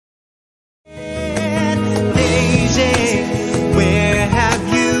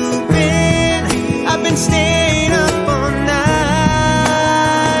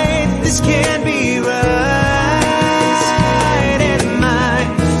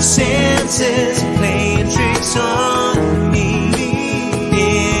senses playing tricks on me.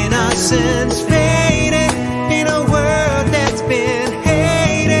 Innocence faded in a world that's been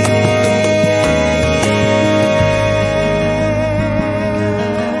hated.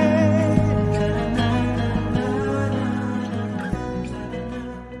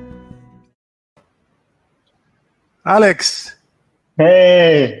 Alex,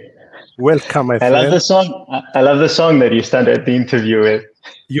 Hey, welcome, my I friend. love the song. I love the song that you started the interview with.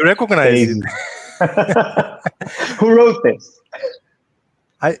 You recognize it. Who wrote this?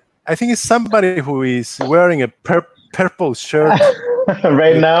 I think it's somebody who is wearing a purple shirt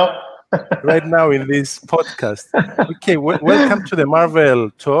Right now? right now in this podcast. Okay, welcome to the Marvel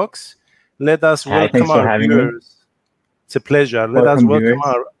Talks. Let us Hi, welcome thanks for our having me. viewers. It's a pleasure. Let us Welcome, welcome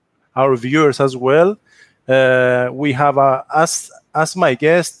viewers. our viewers as well. We have as my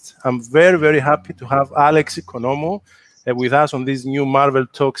guest. I'm very, very happy to have Alex Economou with us on this new Marvel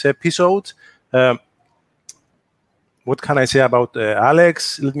Talks episode. What can I say about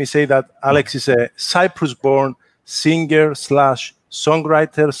Alex? Let me say that Alex is a Cyprus-born singer slash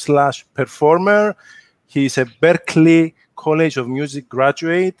songwriter slash performer. He's a Berklee College of Music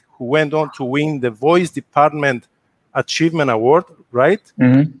graduate who went on to win the Voice Department Achievement Award, right?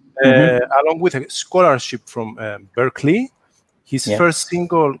 Along with a scholarship from Berklee. His first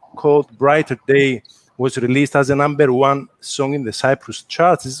single, called Brighter Day, was released as a #1 song in the Cyprus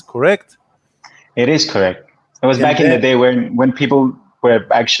charts. Is it correct? It is correct. It was back in the day when people were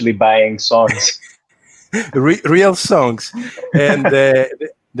actually buying songs. Real songs. And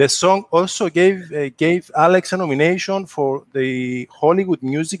the song also gave Alex a nomination for the Hollywood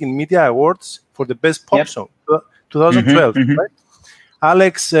Music and Media Awards for the Best Pop Song, 2012, right?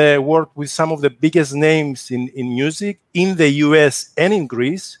 Alex worked with some of the biggest names in music in the US and in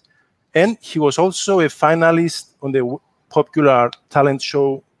Greece. And he was also a finalist on the popular talent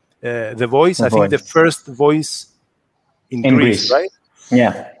show, The Voice. I think the first Voice in Greece, right?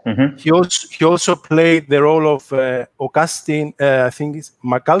 Yeah. He also played the role of Augustin, I think it's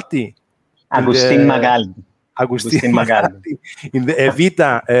Magaldi. Agustin Magaldi. Agustin Magaldi in the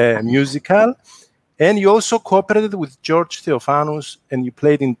Evita musical. And you also cooperated with George Theophanous, and you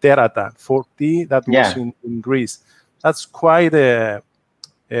played in Terata 40, that was in Greece. That's quite a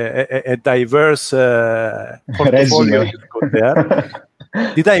diverse portfolio you've got there.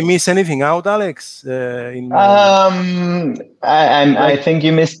 Did I miss anything out, Alex? I think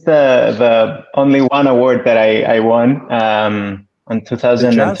you missed the only one award that I won in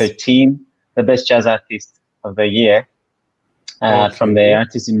 2013, the Best Jazz Artist of the Year from the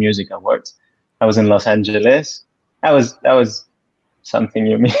Artists in Music Awards. I was in Los Angeles. That was something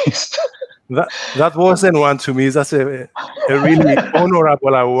you missed. That wasn't one to me. That's a really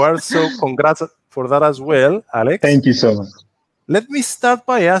honorable award. So congrats for that as well, Alex. Thank you so much. Let me start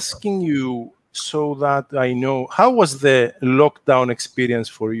by asking you, so that I know, how was the lockdown experience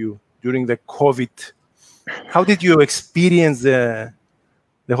for you during the COVID? How did you experience the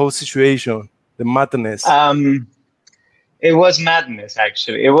whole situation, the madness? It was madness,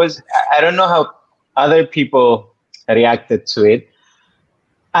 actually. It was, I don't know how other people reacted to it.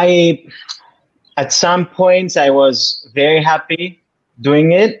 At some points, I was very happy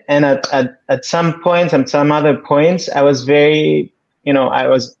doing it. And at some points, and some other points, I was very, it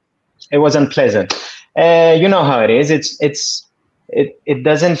was unpleasant. You know how it is. It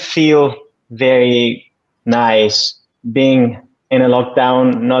doesn't feel very nice being in a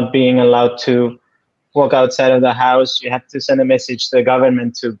lockdown, not being allowed to walk outside of the house. You have to send a message to the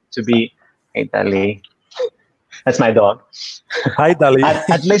government to be, hey, Dali. That's my dog. Hi, Dali.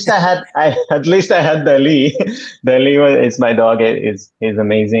 At least I had Dali. Dali is my dog. He's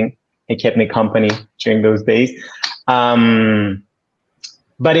amazing. He kept me company during those days. But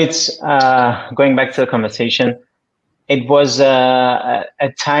it's going back to the conversation. It was a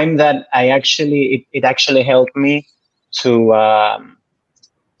time that it actually helped me to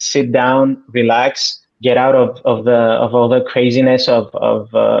sit down, relax, get out of all the craziness of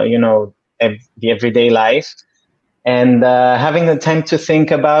the everyday life, and having the time to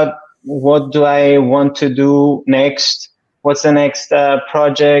think about what do I want to do next? What's the next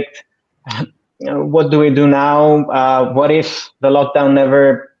project? What do we do now? What if the lockdown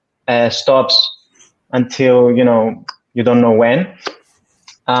never stops until you don't know when?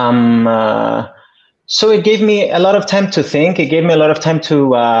 So it gave me a lot of time to think. It gave me a lot of time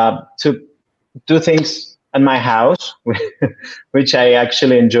to do things in my house, which I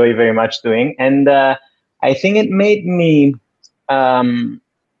actually enjoy very much doing. And I think it made me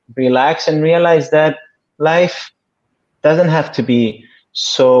relax and realize that life doesn't have to be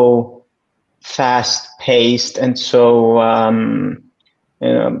so fast-paced and so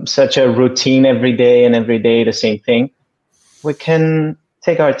such a routine every day, the same thing. We can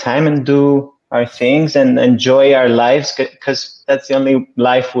take our time and do our things and enjoy our lives, because that's the only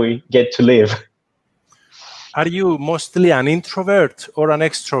life we get to live. Are you mostly an introvert or an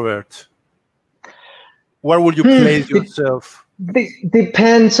extrovert? Where would you place yourself?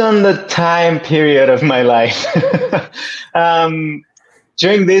 Depends on the time period of my life.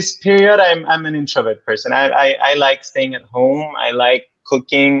 During this period, I'm an introvert person. I like staying at home. I like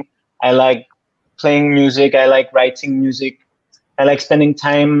cooking. I like playing music. I like writing music. I like spending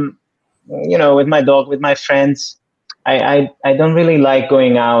time, with my dog, with my friends. I don't really like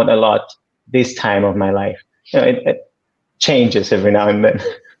going out a lot this time of my life. It changes every now and then.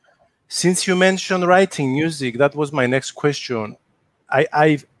 Since you mentioned writing music, that was my next question.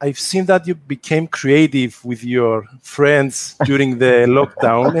 I've seen that you became creative with your friends during the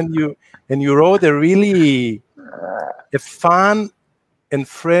lockdown, and you wrote a really fun and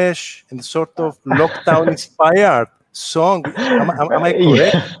fresh and sort of lockdown inspired song. Am I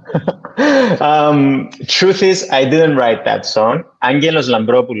correct? Yeah. Truth is, I didn't write that song. Angelos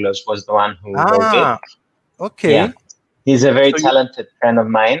Lambropoulos was the one who wrote it. Okay. Yeah. He's a very talented friend of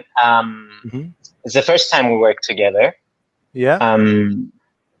mine. It's the first time we worked together. Yeah. And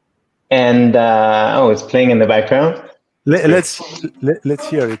it's playing in the background. Let's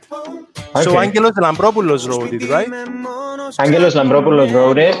hear it. Okay. So Angelos Lambropoulos wrote it, right? Angelos Lambropoulos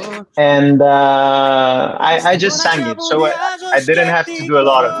wrote it, and I just sang it. So I didn't have to do a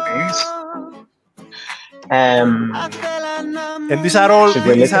lot of things. And these are all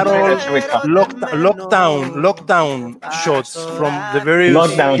lockdown shots from the various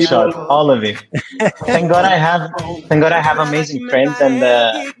lockdown shots, all of it. Thank God I have amazing friends, and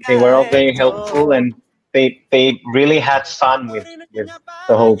they were all very helpful, and they really had fun with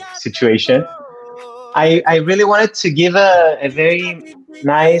the whole situation. I really wanted to give a very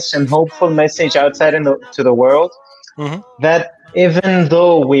nice and hopeful message outside to the world, that even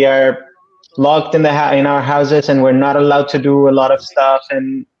though we are locked in our houses and we're not allowed to do a lot of stuff,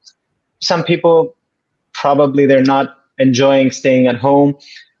 and some people probably they're not enjoying staying at home,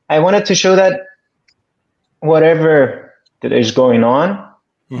 I wanted to show that whatever that is going on,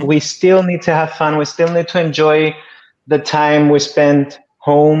 we still need to have fun. We still need to enjoy the time we spend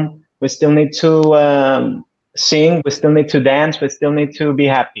home. We still need to sing. We still need to dance. We still need to be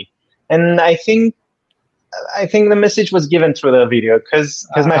happy. And I think the message was given through the video, because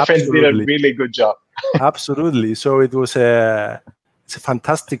my friends did a really good job. Absolutely. So it's a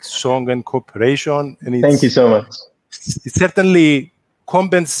fantastic song and cooperation. And thank you so much. It certainly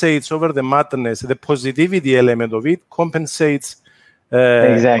compensates over the madness. The positivity element of it compensates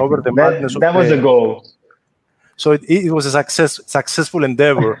exactly over the madness. That was the goal. So it was a successful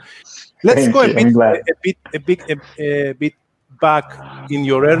endeavor. Let's go a bit back in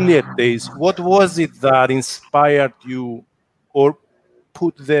your earlier days. What was it that inspired you, or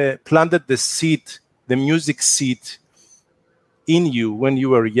planted the seed, the music seed, in you when you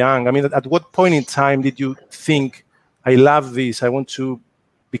were young? I mean, at what point in time did you think, I love this, I want to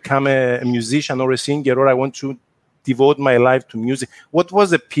become a musician or a singer, or I want to devote my life to music? What was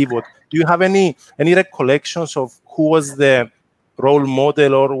the pivot? Do you have any recollections of who was the role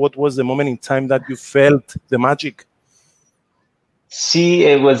model, or what was the moment in time that you felt the magic? See,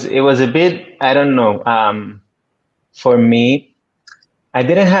 it was a bit, I don't know. For me, I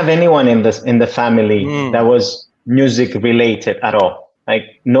didn't have anyone in the family that was music related at all.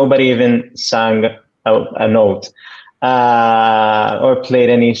 Like nobody even sang a note or played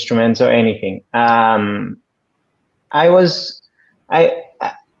any instruments or anything. I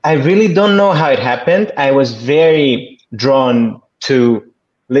really don't know how it happened. I was very drawn to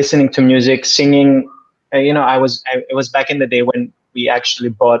listening to music, singing. It was back in the day when we actually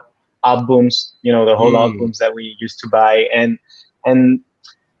bought albums, the whole albums that we used to buy. And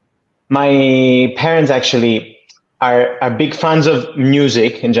my parents actually are big fans of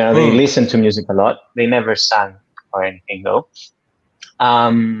music in general. They listen to music a lot. They never sang or anything though.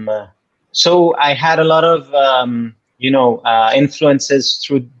 So I had a lot of, influences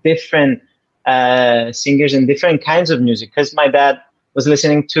through different singers and different kinds of music, because my dad was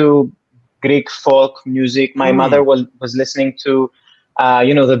listening to Greek folk music. My mother was listening to,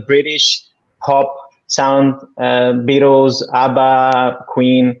 the British pop sound, Beatles, ABBA,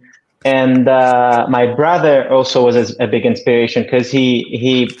 Queen. And my brother also was a big inspiration, because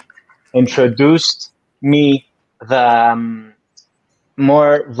he introduced me the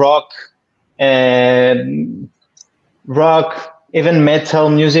more rock, even metal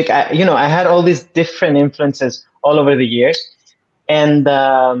music. I had all these different influences all over the years. And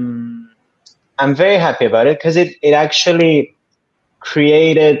I'm very happy about it, because it actually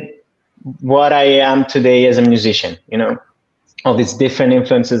created what I am today as a musician, all these different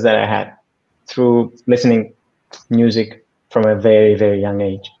influences that I had through listening music from a very, very young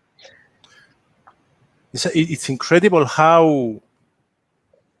age. It's incredible how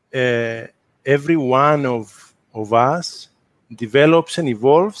every one of us develops and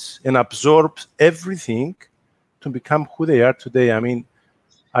evolves and absorbs everything to become who they are today. I mean,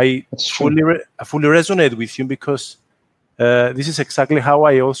 I fully resonate with you, because this is exactly how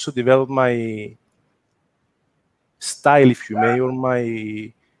I also developed my style, if you may, or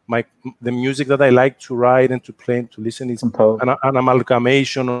the music that I like to write and to play and to listen is an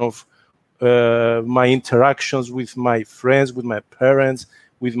amalgamation of my interactions with my friends, with my parents,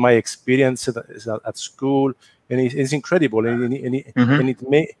 with my experience at school, and it's incredible. And it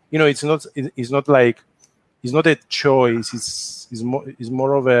may, it's not like, it's not a choice. It's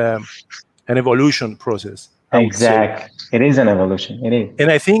more of an evolution process. Exactly, it is an evolution. It is.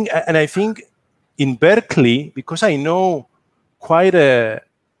 And I think in Berklee, because I know quite a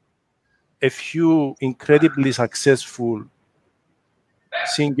few incredibly successful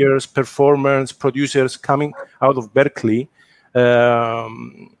singers, performers, producers coming out of Berklee,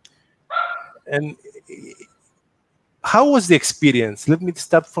 and how was the experience? Let me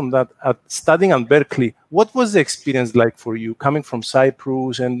start from that. Studying at Berklee, what was the experience like for you, coming from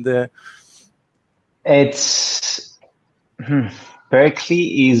Cyprus? And it's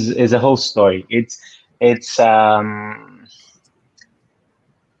Berklee is a whole story. It's I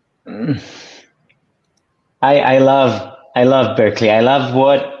love Berklee. I love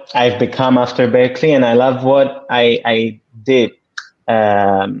what I've become after Berklee, and I love what I did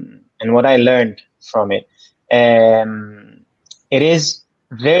and what I learned from it. It is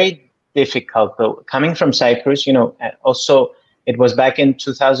very difficult, though. Coming from Cyprus, also it was back in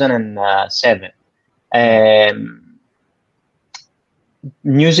 2007.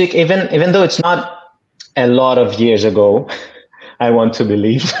 Music, even though it's not a lot of years ago, I want to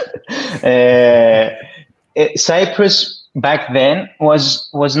believe, Cyprus back then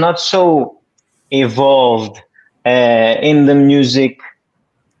was not so evolved in the music,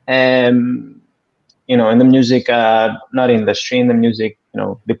 in the music, not industry, in the music,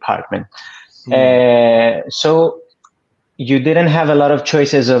 department. So you didn't have a lot of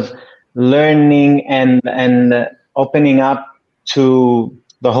choices of learning and opening up to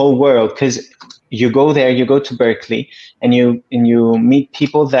the whole world, because you go there, you go to Berklee, and you meet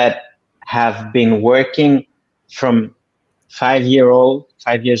people that have been working from 5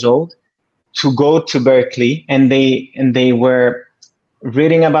 years old to go to Berklee, and they were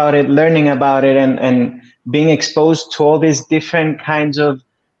reading about it, learning about it, and being exposed to all these different kinds of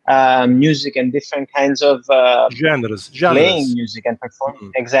music and different kinds of genres, playing music and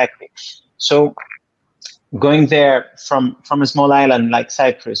performing. Exactly. So going there from a small island like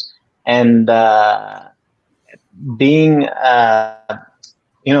Cyprus, and being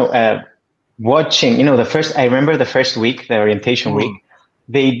watching, I remember the first week, the orientation week,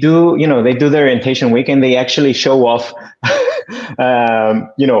 they do the orientation week, and they actually show off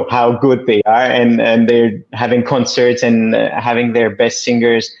how good they are, and they're having concerts and having their best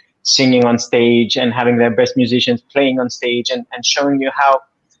singers singing on stage, and having their best musicians playing on stage, and showing you how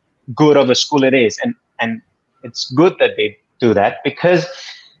good of a school it is. And it's good that they do that, because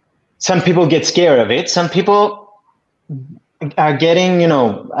some people get scared of it. Some people are getting,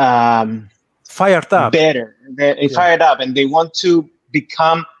 fired up. Better. They're fired up, and they want to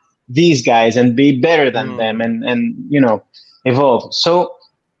become these guys and be better than them, and evolve. So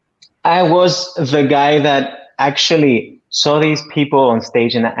I was the guy that actually saw these people on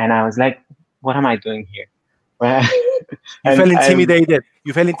stage, and I was like, what am I doing here? You felt intimidated.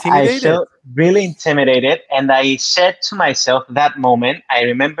 I felt really intimidated, and I said to myself that moment, I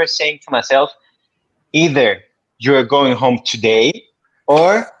remember saying to myself, either you're going home today,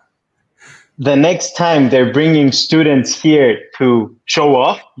 or the next time they're bringing students here to show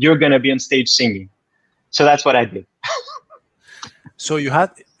off, you're going to be on stage singing. So that's what I did. So you had,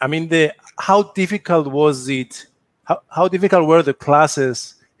 how difficult was it? How difficult were the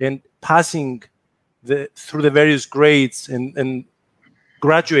classes and passing through the various grades and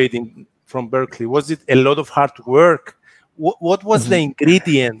graduating from Berklee? Was it a lot of hard work? What was the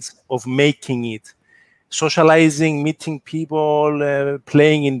ingredients of making it? Socializing, meeting people,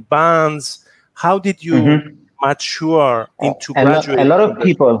 playing in bands. How did you mature into graduating?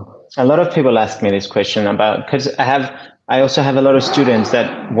 A lot of people ask me this question about, because I also have a lot of students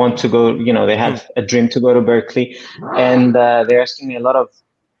that want to go, they have a dream to go to Berklee, and they're asking me a lot of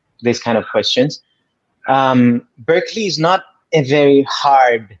these kind of questions. Berklee is not a very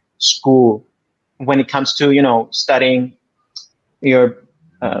hard school when it comes to, studying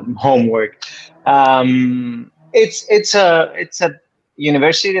homework. It's a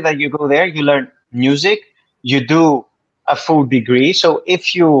university that you go there, you learn music, you do a full degree. So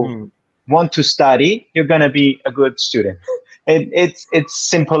if you want to study, you're gonna be a good student. It's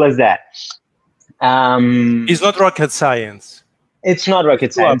simple as that. It's not rocket science. It's not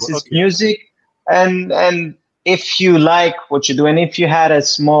rocket science. It's music, and if you like what you do, and if you had a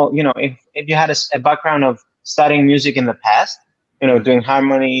small, if you had a background of studying music in the past, doing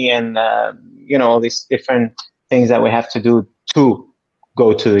harmony and all these different things that we have to do to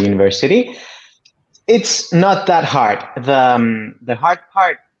go to the university, it's not that hard. The hard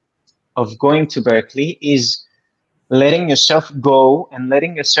part of going to Berklee is letting yourself go and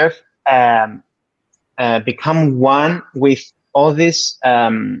letting yourself become one with all these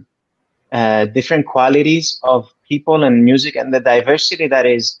different qualities of people and music and the diversity that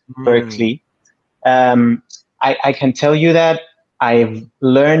is Berklee. I can tell you that I've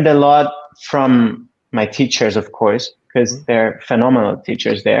learned a lot from my teachers, of course, because they're phenomenal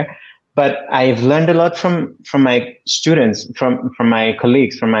teachers there. But I've learned a lot from my students, from my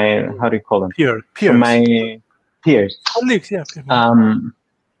colleagues, from my, how do you call them? Peers. From my peers. Colleagues, yeah.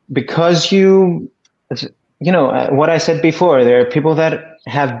 Because what I said before, there are people that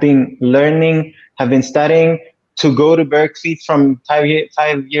have been learning, have been studying to go to Berklee from 5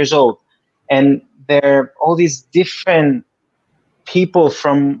 years old. And there are all these different people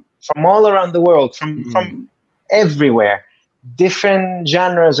from all around the world, from everywhere, different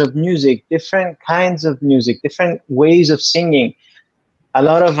genres of music, different kinds of music, different ways of singing, a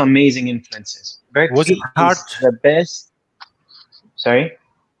lot of amazing influences. Berklee was it hard? Is the best. Sorry?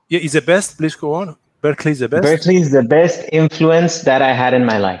 Yeah, is the best. Please go on. Berklee is the best. Berklee is the best influence that I had in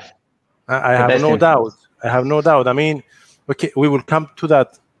my life. I have no doubt. I have no doubt. I mean, okay, we will come to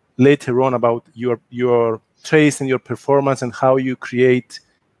that later on about your taste and your performance and how you create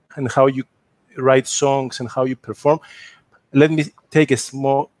and how you write songs and how you perform. Let me take a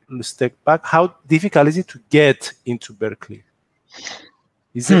small step back. How difficult is it to get into Berklee?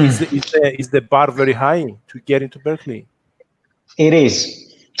 Is the bar very high to get into Berklee? It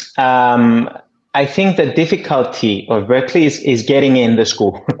is. I think the difficulty of Berklee is getting in the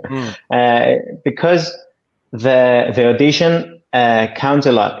school because the audition counts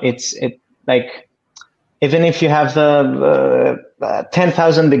a lot. It's like even if you have the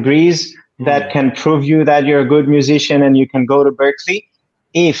 10,000 degrees that can prove you that you're a good musician and you can go to Berklee,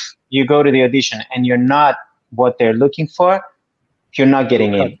 if you go to the audition and you're not what they're looking for, you're not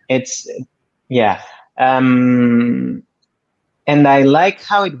getting in. And I like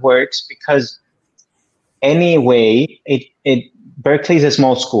how it works because anyway, Berklee is a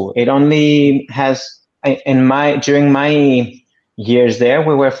small school. It only has during my years there,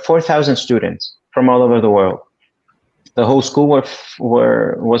 we were 4,000 students from all over the world. The whole school was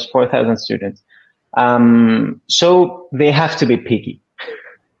 4,000 students. So they have to be picky.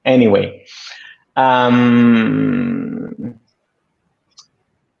 Anyway, having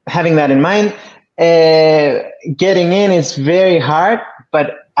that in mind, getting in is very hard,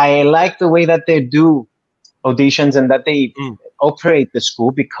 but I like the way that they do auditions and that they operate the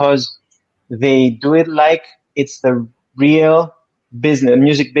school because they do it like it's the real business,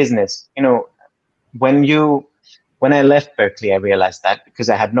 music business. When I left Berklee, I realized that because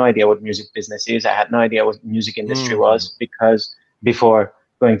I had no idea what music business is. I had no idea what music industry was because before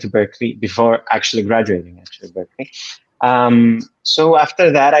going to Berklee, before actually graduating Berklee. So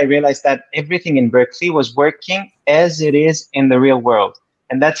after that, I realized that everything in Berklee was working as it is in the real world.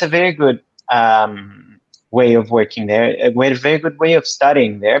 And that's a very good way of working there, a very good way of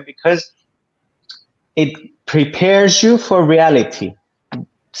studying there because it prepares you for reality.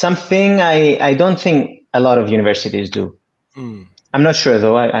 Something I don't think a lot of universities do. I'm not sure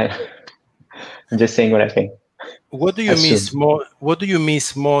though. I'm just saying what I think. What do you miss more? What do you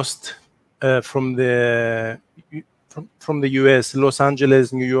miss most from the US, Los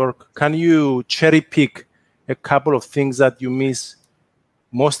Angeles, New York? Can you cherry pick a couple of things that you miss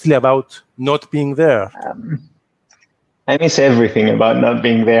mostly about not being there? I miss everything about not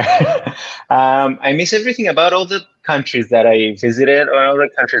being there. I miss everything about all the countries that I visited or all the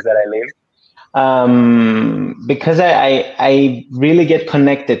countries that I lived. Because I really get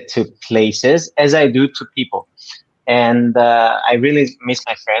connected to places as I do to people. And I really miss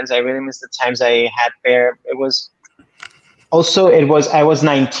my friends. I really miss the times I had there. I was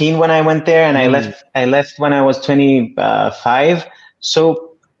 19 when I went there and I left when I was 25.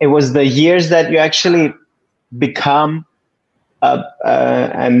 So it was the years that you actually become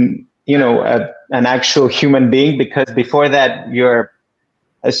an actual human being, because before that you're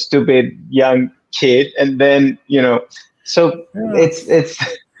a stupid young kid, and then So it's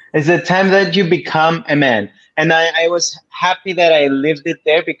a time that you become a man. And I was happy that I lived it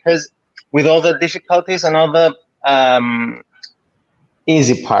there, because with all the difficulties and all the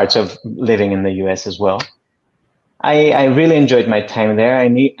easy parts of living in the US as well, I really enjoyed my time there.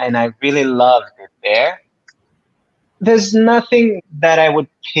 And I really loved it there. There's nothing that I would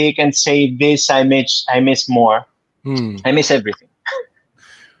pick and say this I miss more. I miss everything.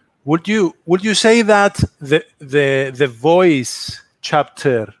 Would you say that the Voice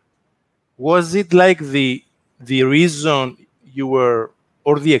chapter, was it like the reason you were,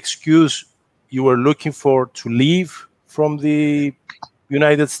 or the excuse you were looking for to leave from the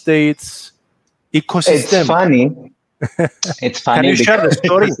United States ecosystem? It's funny. It's funny. Can you share the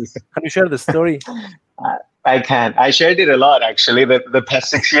story? Can you share the story? I can. I shared it a lot, actually. The past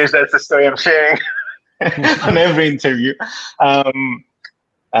 6 years, that's the story I'm sharing on every interview.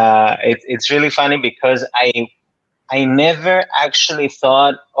 It's really funny because I never actually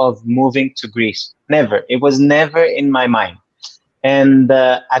thought of moving to Greece. Never. It was never in my mind. And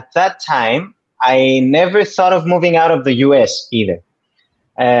at that time, I never thought of moving out of the US either.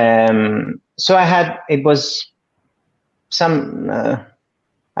 So it was some,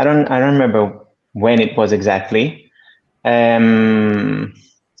 I don't remember when it was exactly. I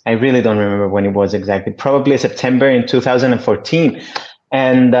really don't remember when it was exactly. Probably September in 2014.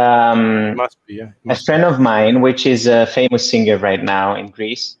 And Must be, yeah. a friend of mine, which is a famous singer right now in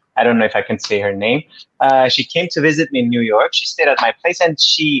Greece, I don't know if I can say her name, she came to visit me in New York. She stayed at my place and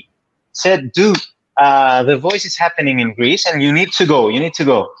she said, dude, The Voice is happening in Greece and you need to go.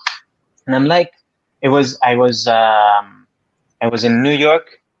 And I'm like, I was in New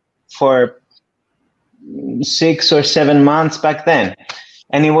York for 6 or 7 months back then.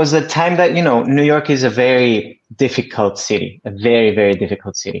 And it was a time that, New York is a very difficult city, a very, very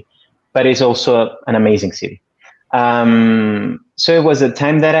difficult city, but it's also an amazing city. So it was a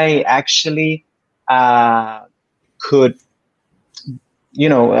time that I actually could,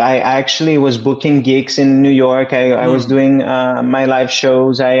 I actually was booking gigs in New York. I was doing my live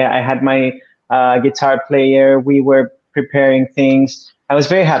shows. I had my guitar player. We were preparing things. I was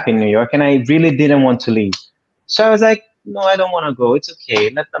very happy in New York and I really didn't want to leave. So I was like, no, I don't want to go. It's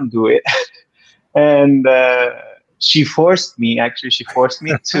okay. Let them do it. And she forced me to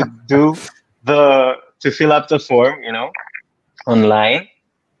to fill up the form, online.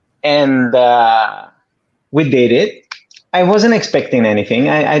 And we did it. I wasn't expecting anything.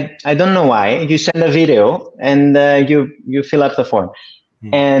 I don't know why. You send a video and you fill up the form.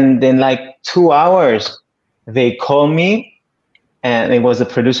 And in like 2 hours, they call me, and it was the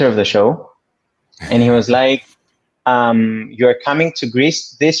producer of the show. And he was like, you're coming to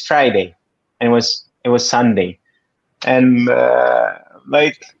Greece this Friday. And it was Sunday. And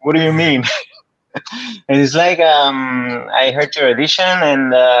like, what do you mean? And it's like, I heard your audition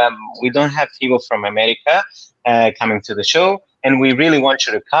and we don't have people from America coming to the show. And we really want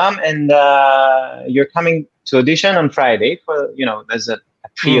you to come. And you're coming to audition on Friday for, there's a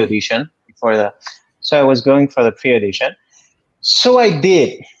pre-audition before so I was going for the pre-audition. So I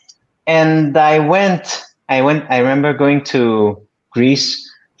did. And I remember going to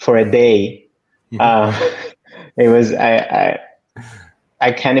Greece for a day. It was, I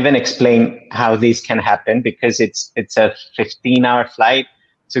can't even explain how this can happen because it's a 15-hour flight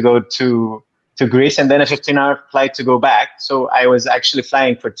to go to Greece and then a 15-hour flight to go back. So I was actually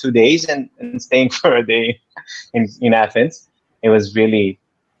flying for 2 days and staying for a day in Athens. It was really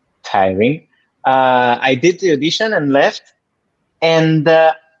tiring. I did the audition and left, and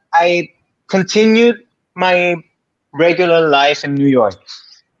I continued my regular life in New York.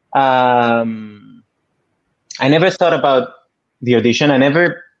 I never thought about the audition. I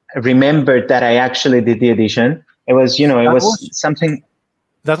never remembered that I actually did the audition. It was, something.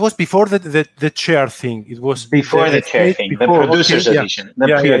 That was before the chair thing. It was before the chair thing, the producer's audition, the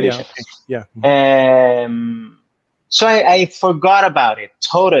pre-audition. Yeah. So I forgot about it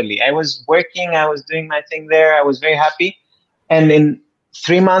totally. I was working. I was doing my thing there. I was very happy. And in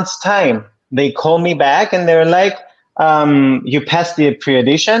 3 months' time, they called me back and they were like, you passed the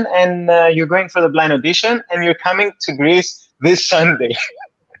pre-audition and you're going for the blind audition and you're coming to Greece this Sunday.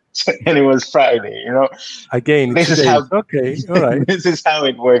 And it was Friday, Again, this is how, okay, all right. This is how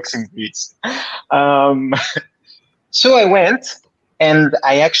it works in Greece. So I went and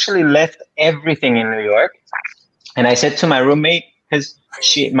I actually left everything in New York. And I said to my roommate, because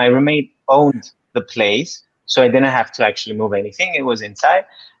my roommate owned the place, so I didn't have to actually move anything. It was inside.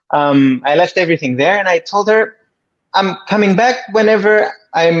 I left everything there, and I told her, "I'm coming back whenever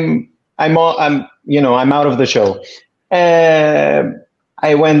I'm out of the show."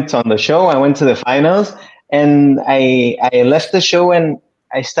 I went on the show. I went to the finals, And I left the show and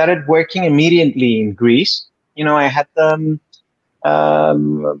I started working immediately in Greece. You know, I had the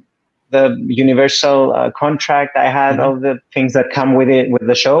Universal contract. I had all the things that come with it, with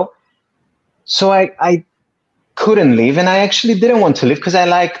the show. So I couldn't leave, and I actually didn't want to leave because I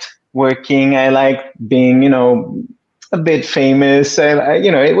liked working. I liked being, you know, a bit famous.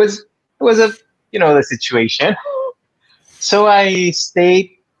 You know, it was a, you know, the situation. So I stayed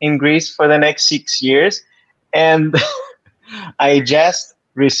in Greece for the next 6 years, and I just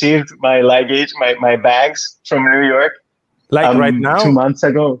received my luggage, my bags from New York. Like right now? 2 months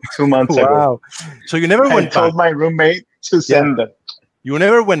ago. 2 months ago. Wow. So you never went I told my roommate to send them. You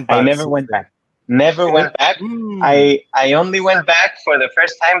never went back? I never went back. Never went back. I only went back for the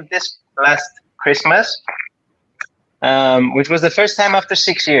first time this last Christmas, which was the first time after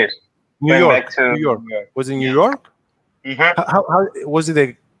 6 years. New York. Was it New York? Mm-hmm. How was it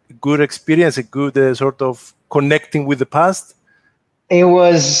a good experience, a good sort of connecting with the past? It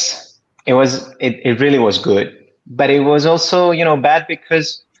really was good. But it was also, you know, bad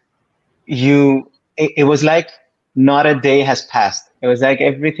because it was like not a day has passed. It was like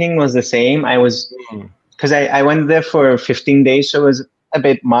everything was the same. Because I went there for 15 days, so it was a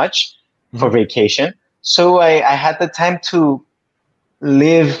bit much for vacation. So I had the time to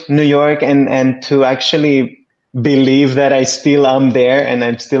live New York and to actually believe that I still am there and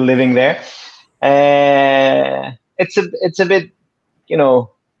I'm still living there. It's a bit, you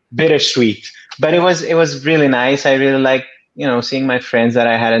know, bittersweet, but it was really nice. I really like, you know, seeing my friends that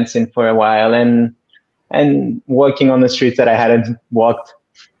I hadn't seen for a while and walking on the streets that I hadn't walked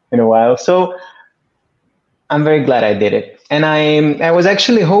in a while. So I'm very glad I did it. And I was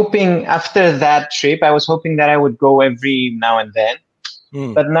actually hoping after that trip, I was hoping that I would go every now and then.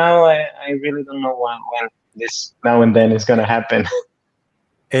 But now I really don't know when this now and then is going to happen.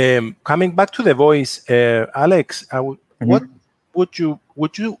 Coming back to The Voice, Alex, what would you?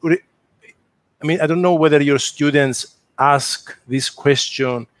 I mean, I don't know whether your students ask this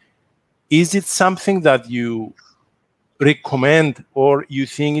question. Is it something that you recommend, or you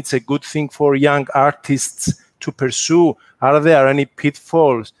think it's a good thing for young artists to pursue? Are there any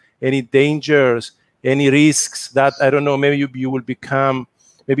pitfalls, any dangers, any risks that, I don't know, maybe you will become,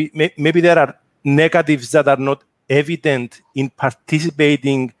 maybe there are negatives that are not evident in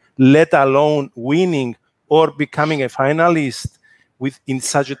participating, let alone winning or becoming a finalist in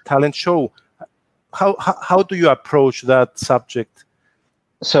such a talent show? How do you approach that subject?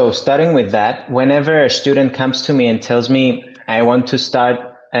 So starting with that, whenever a student comes to me and tells me, I want to start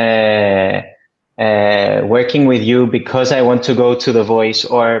working with you because I want to go to The Voice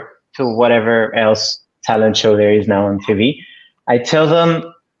or to whatever else talent show there is now on TV, I tell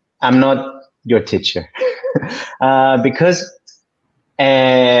them, I'm not your teacher. Because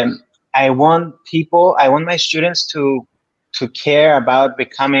I want my students to care about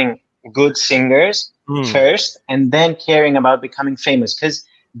becoming good singers first, and then caring about becoming famous. Because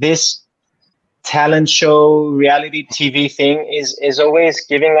this talent show, reality TV thing is always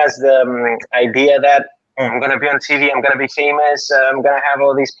giving us the idea that I'm going to be on TV, I'm going to be famous, I'm going to have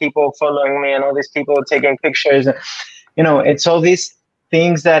all these people following me and all these people taking pictures. You know, it's all these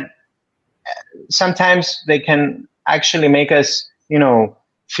things that sometimes they can actually make us, you know,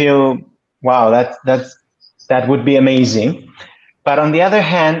 feel, wow, that would be amazing. But on the other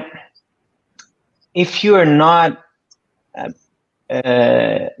hand, if you are not,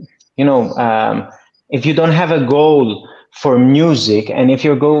 if you don't have a goal for music, and if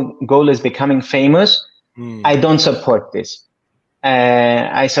your goal is becoming famous, I don't support this.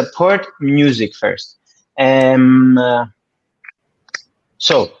 I support music first.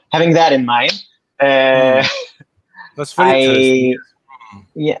 So having that in mind, that's very interesting.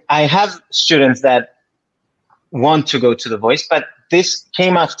 Yeah, I have students that want to go to The Voice, but this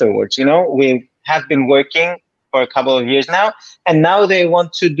came afterwards. You know, we have been working for a couple of years now, and now they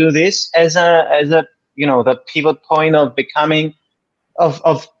want to do this as a you know, the pivot point of becoming,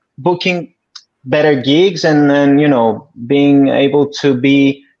 of booking better gigs, and then, you know, being able to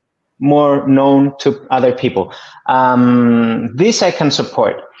be more known to other people. This I can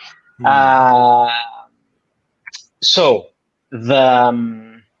support. So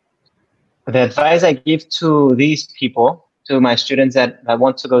the advice I give to these people, to my students that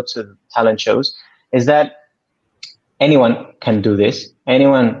want to go to talent shows, is that anyone can do this.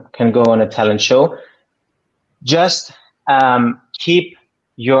 Anyone can go on a talent show. Just keep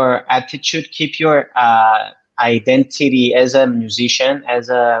your attitude, keep your identity as a musician, as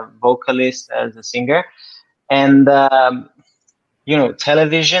a vocalist, as a singer. And, you know,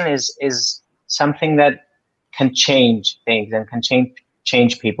 television is something that can change things and can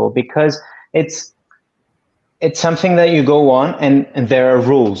change people, because it's it's something that you go on, and there are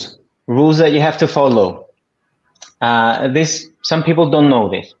rules that you have to follow. Some people don't know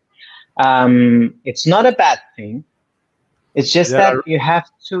this. It's not a bad thing. It's just you have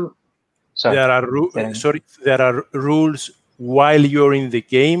to. Sorry. There are rules while you're in the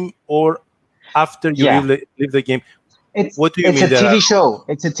game or after you leave the game. What do you mean? It's a TV show.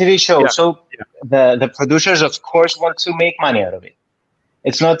 It's a TV show. Yeah. So the producers, of course, want to make money out of it.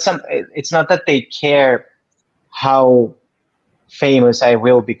 It's not that they care how famous I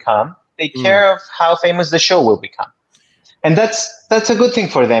will become. They care of how famous the show will become, and that's a good thing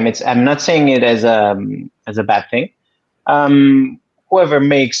for them. I'm not saying it as a bad thing. Whoever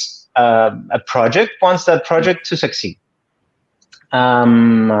makes a project wants that project to succeed.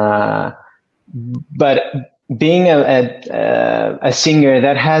 But being a singer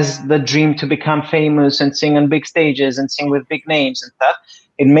that has the dream to become famous and sing on big stages and sing with big names and stuff,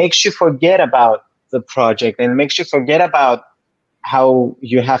 it makes you forget about the project, and it makes you forget about how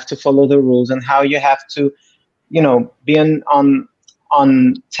you have to follow the rules and how you have to, be on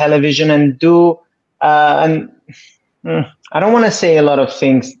television and do. I don't want to say a lot of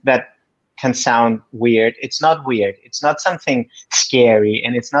things that can sound weird. It's not weird. It's not something scary,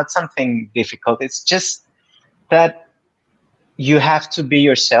 and it's not something difficult. It's just that you have to be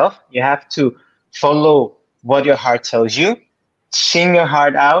yourself. You have to follow what your heart tells you, sing your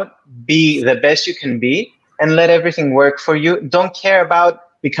heart out, be the best you can be, and let everything work for you. Don't care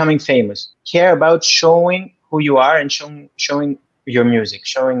about becoming famous. Care about showing who you are and showing your music,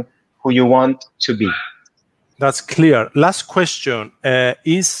 showing who you want to be. That's clear. Last question.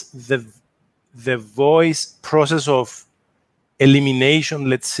 Is the voice process of elimination,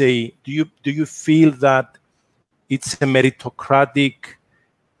 let's say, do you feel that it's a meritocratic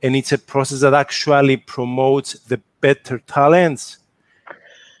and it's a process that actually promotes the better talents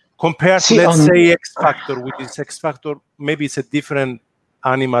compared to, let's say, X Factor, which is X Factor, maybe it's a different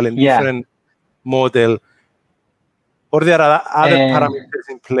animal and different model, or there are other parameters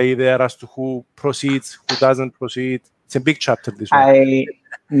in play there as to who proceeds, who doesn't proceed? It's a big chapter, this one.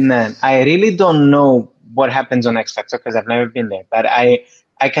 I really don't know what happens on X Factor because I've never been there, but I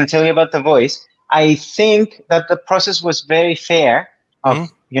can tell you about The Voice. I think that the process was very fair of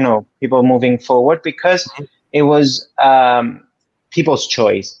people moving forward because it was people's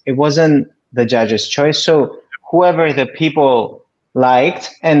choice. It wasn't the judge's choice. So whoever the people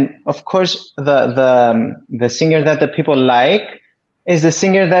liked, and of course the singer that the people like is the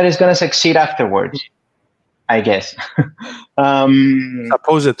singer that is going to succeed afterwards, I guess.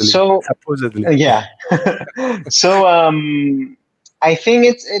 Supposedly. Yeah. So I think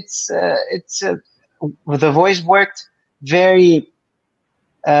it's The Voice worked very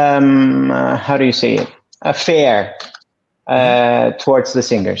how do you say it? Fair towards the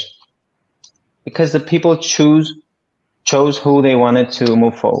singers, because the people chose who they wanted to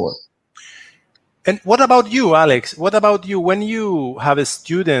move forward. And what about you, Alex? What about you when you have a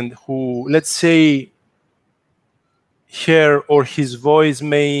student who, let's say, her or his voice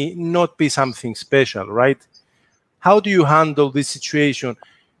may not be something special, right? How do you handle this situation?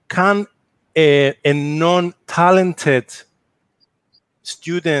 Can a non-talented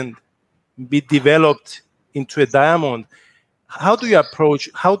student be developed into a diamond? How do you approach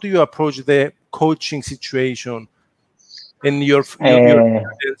the coaching situation and your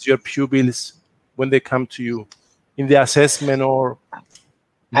students, your pupils, when they come to you in the assessment? Or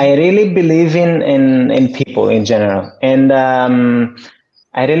I really believe in people in general, and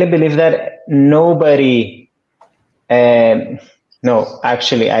I really believe that nobody. No,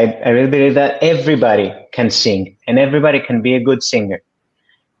 actually, I really believe that everybody can sing and everybody can be a good singer.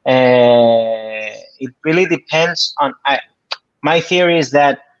 It really depends on. My theory is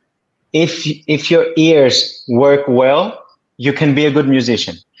that if your ears work well, you can be a good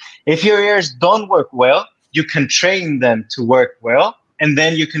musician. If your ears don't work well, you can train them to work well, and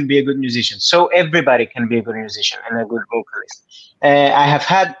then you can be a good musician. So everybody can be a good musician and a good vocalist. I have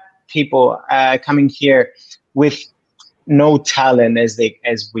had people coming here with no talent, as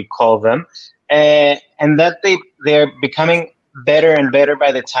we call them, and that they're becoming better and better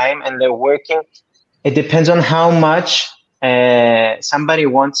by the time, and they're working. It depends on how much somebody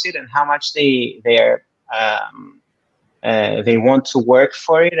wants it and how much they want to work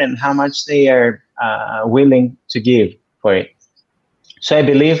for it and how much they are willing to give for it. So I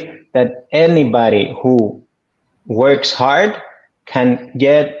believe that anybody who works hard can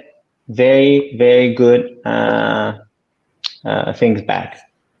get very, very good things back.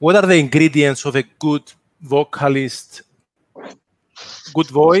 What are the ingredients of a good vocalist? Good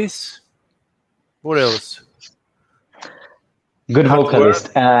voice? What else? Good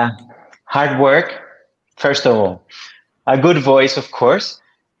vocalist. Hard work, first of all, a good voice, of course,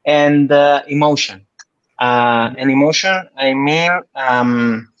 and emotion. And emotion, I mean,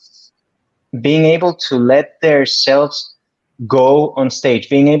 being able to let their selves go on stage,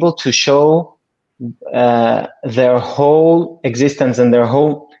 being able to show their whole existence and their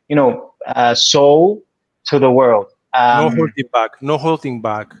whole, soul to the world. No holding back. No holding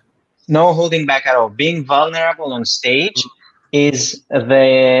back. No holding back at all. Being vulnerable on stage is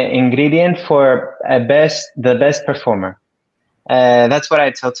the ingredient for the best performer. That's what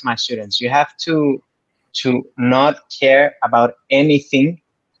I tell to my students. You have to not care about anything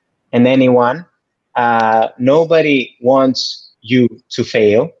and anyone. Nobody wants you to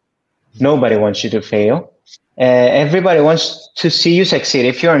fail. Nobody wants you to fail. Everybody wants to see you succeed.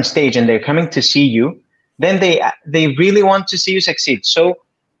 If you're on stage and they're coming to see you, then they really want to see you succeed. So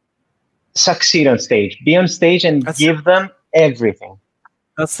succeed on stage. Be on stage and give them everything.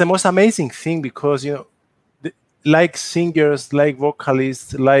 That's the most amazing thing, because like singers, like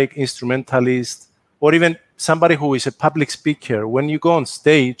vocalists, like instrumentalists, or even somebody who is a public speaker, when you go on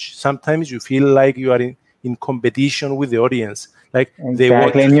stage, sometimes you feel like you are in competition with the audience. Like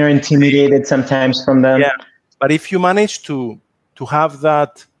exactly, and you're intimidated sometimes from them. Yeah, but if you manage to have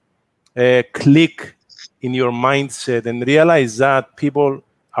that click in your mindset and realize that people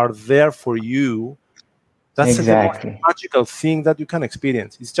are there for you, that's exactly the most magical thing that you can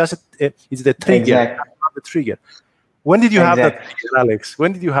experience. It's just it's the trigger, not the trigger. When did you have that, Alex?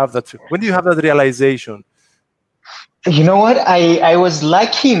 When did you have that? When did you have that realization? You know what? I was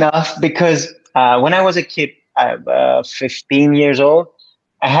lucky enough because when I was a kid, 15 years old,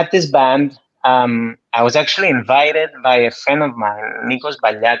 I had this band. I was actually invited by a friend of mine, Nikos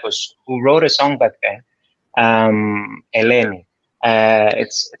Baliakos, who wrote a song back then, Eleni.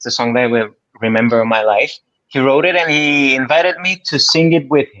 It's a song that I will remember in my life. He wrote it and he invited me to sing it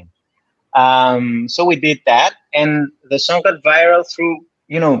with him. So we did that, and the song got viral through,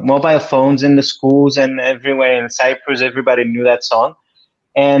 mobile phones in the schools and everywhere in Cyprus. Everybody knew that song.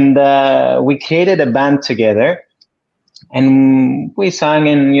 And we created a band together, and we sang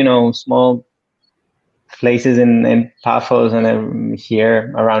in, small places in Paphos and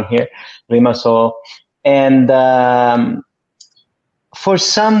around here, Limassol. And for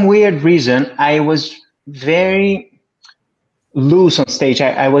some weird reason, I was very loose on stage.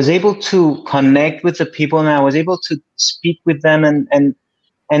 I was able to connect with the people, and I was able to speak with them and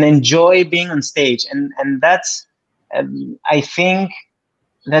enjoy being on stage. And that's, I think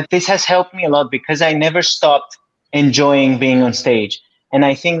that this has helped me a lot, because I never stopped enjoying being on stage. And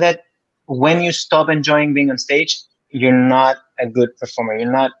I think that when you stop enjoying being on stage, you're not a good performer.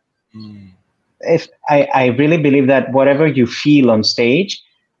 You're not. If I really believe that whatever you feel on stage,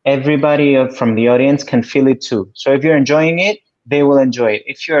 everybody from the audience can feel it too. So if you're enjoying it, they will enjoy it.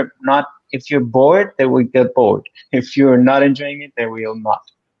 If you're bored, they will get bored. If you're not enjoying it, they will not.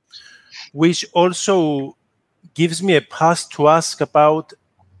 Which also gives me a pass to ask about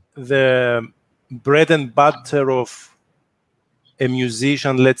the bread and butter of a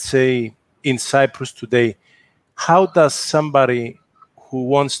musician, let's say, in Cyprus today. How does somebody who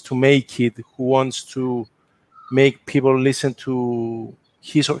wants to make it, who wants to make people listen to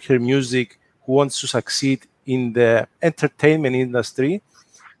his or her music, who wants to succeed in the entertainment industry,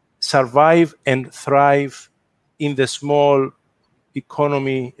 survive and thrive in the small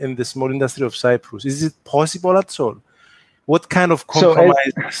economy and the small industry of Cyprus? Is it possible at all? What kind of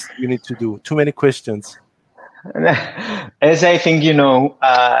compromises you need to do? Too many questions. As I think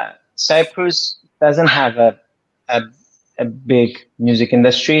Cyprus doesn't have a big music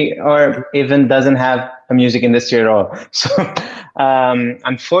industry, or even doesn't have a music industry at all. So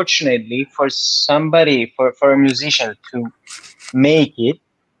unfortunately, for a musician to make it,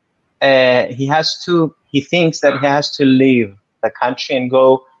 he thinks that he has to leave the country and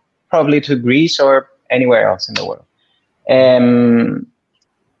go probably to Greece or anywhere else in the world.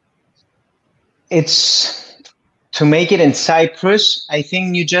 It's to make it in Cyprus. I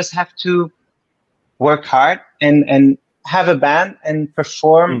think you just have to work hard and have a band and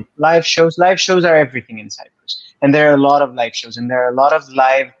perform live shows. Live shows are everything in Cyprus, and there are a lot of live shows, and there are a lot of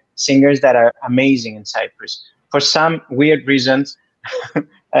live singers that are amazing in Cyprus. For some weird reasons,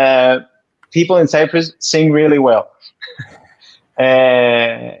 people in Cyprus sing really well.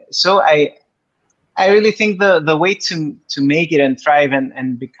 So I really think the way to make it and thrive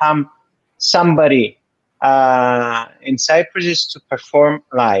and become somebody in Cyprus is to perform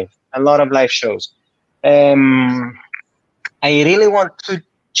live, a lot of live shows. I really want to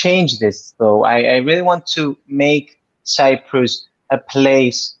change this, though. I really want to make Cyprus a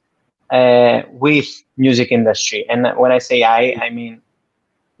place with music industry. And when I say I mean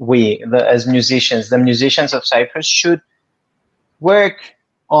as musicians, the musicians of Cyprus, should work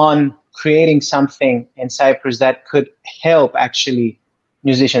on creating something in Cyprus that could help actually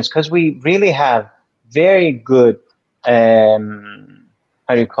musicians, because we really have very good, how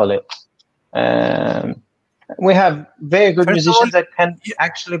do you call it? We have very good musicians that can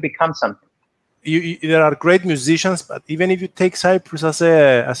actually become something. There are great musicians, but even if you take Cyprus as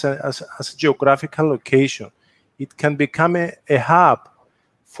a geographical location, it can become a hub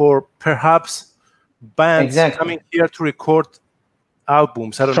for perhaps bands coming here to record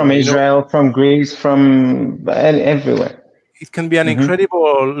albums. I don't from know, Israel, from Greece, from everywhere. It can be an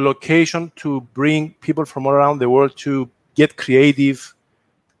incredible location to bring people from all around the world to get creative,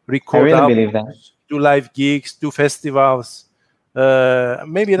 record albums, believe that. Do live gigs, do festivals.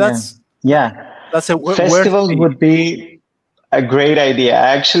 Maybe that's a festivals would be a great idea.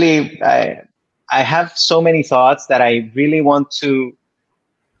 Actually, I have so many thoughts that I really want to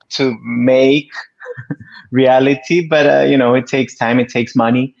make reality, but it takes time, it takes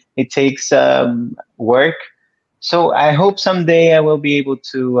money, it takes work. So I hope someday I will be able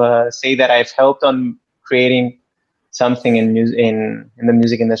to say that I've helped on creating something in the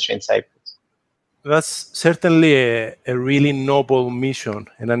music industry in Cyprus. That's certainly a really noble mission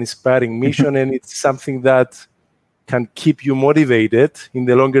and an inspiring mission, and it's something that can keep you motivated in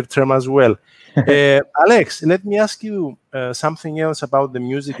the longer term as well. Alex, let me ask you something else about the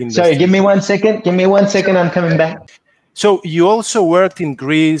music industry. Sorry, give me 1 second. I'm coming back. So you also worked in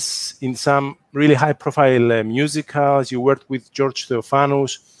Greece in some really high-profile musicals. You worked with George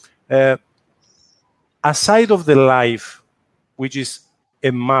Theophanos. Aside of the live, which is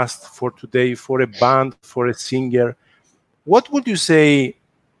a must for today, for a band, for a singer, what would you say,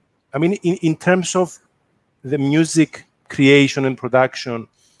 I mean, in terms of the music creation and production,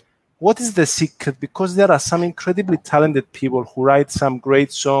 what is the secret? Because there are some incredibly talented people who write some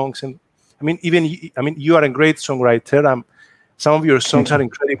great songs. And you are a great songwriter. Some of your songs are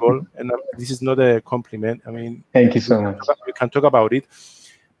incredible. And this is not a compliment. Thank you so much. We can talk about it.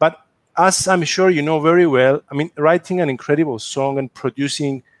 But as I'm sure you know very well, writing an incredible song and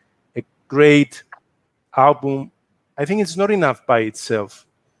producing a great album, I think it's not enough by itself.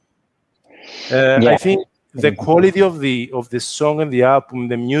 I think the quality of the song and the album,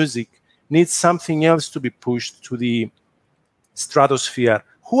 the music, needs something else to be pushed to the stratosphere.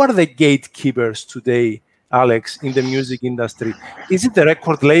 Who are the gatekeepers today, Alex, in the music industry? Is it the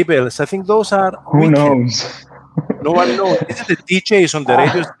record labels? I think those are... Who knows? No one knows. Is it the DJs on the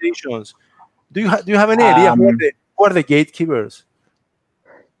radio stations? Do you have any idea who are the gatekeepers?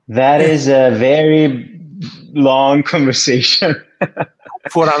 That is a very long conversation.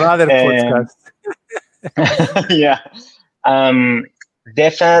 For another podcast.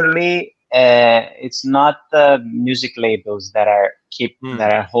 Definitely it's not the music labels that are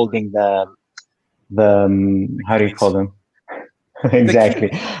holding the how do you call them? Exactly.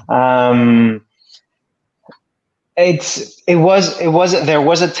 There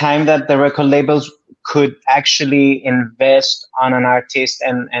was a time that the record labels could actually invest on an artist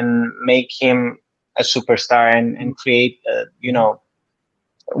and make him a superstar and create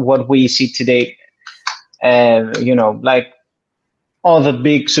what we see today, like all the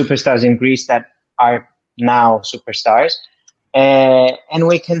big superstars in Greece that are now superstars. And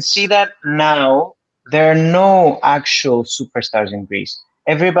we can see that now there are no actual superstars in Greece.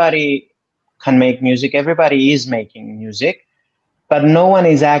 Everybody can make music. Everybody is making music, but no one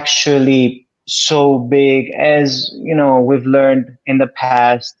is actually so big as, we've learned in the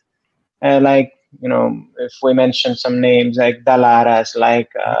past. If we mention some names like Dalaras,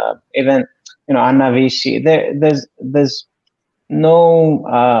 like even, Anna Visi, there's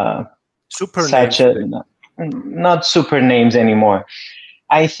no super such names. Not super names anymore.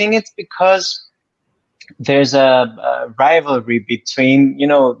 I think it's because there's a rivalry between,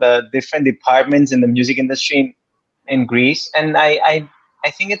 the different departments in the music industry in Greece. And I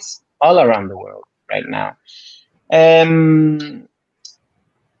think it's all around the world right now.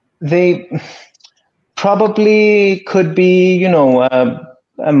 They probably could be,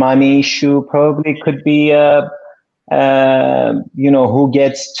 a money issue, probably could be, who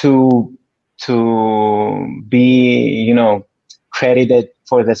gets to be, credited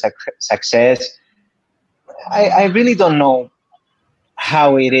for the success. I really don't know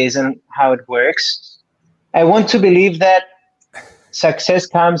how it is and how it works. I want to believe that success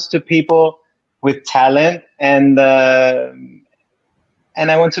comes to people with talent, and I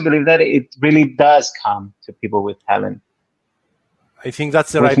want to believe that it really does come to people with talent. I think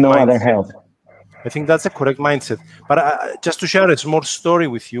that's the right mindset. With no mindset. other help. I think that's a correct mindset. But just to share a small story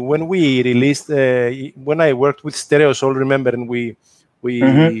with you, when we released, when I worked with Stereo Soul, remember, and we we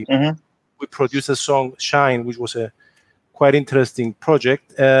produced a song, Shine, which was a quite interesting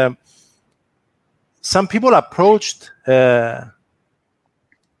project. Some people approached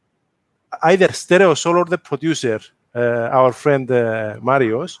either Stereo Soul or the producer, our friend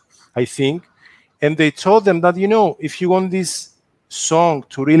Marios, I think, and they told them that, if you want this song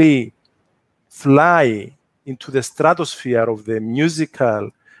to really fly into the stratosphere of the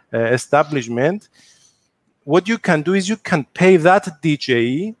musical establishment, what you can do is you can pay that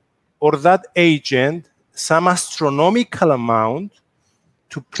DJ or that agent some astronomical amount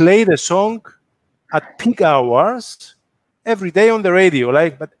to play the song at peak hours every day on the radio,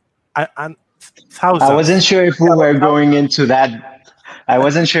 and thousands. I wasn't sure if we were going into that. I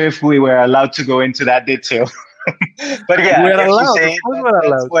wasn't sure if we were allowed to go into that detail. But yeah, we're allowed.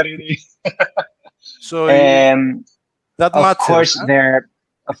 That's what it is. So that matters.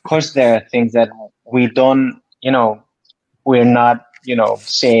 Of course, there are things that we don't, we're not,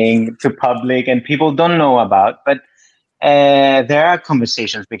 saying to public and people don't know about. But there are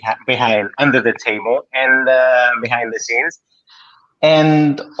conversations behind under the table and behind the scenes.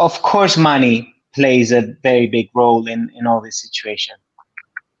 And of course, money plays a very big role in all this situation.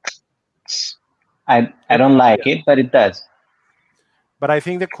 I don't like it, but it does. But I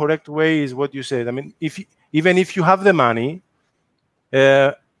think the correct way is what you said. I mean, even if you have the money,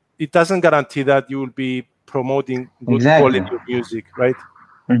 it doesn't guarantee that you will be promoting good quality of music, right?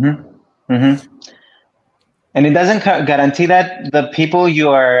 Mm-hmm. Mm-hmm. And it doesn't guarantee that the people you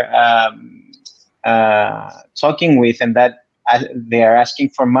are talking with and that they are asking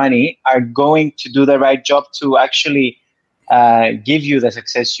for money are going to do the right job to actually give you the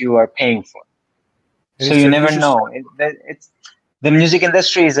success you are paying for. And so you never know. It's the music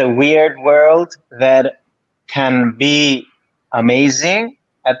industry is a weird world that can be amazing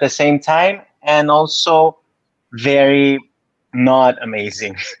at the same time and also very not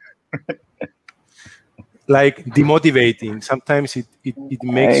amazing. Like demotivating. Sometimes it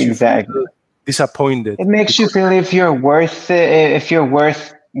makes you feel disappointed. It makes you feel if you're worth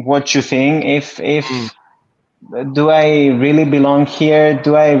what you think. Do I really belong here?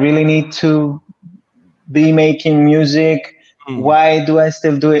 Do I really need to be making music? Why do I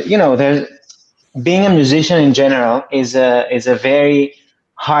still do it? There's being a musician in general is a very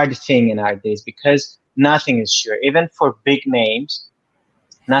hard thing in our days because nothing is sure. Even for big names,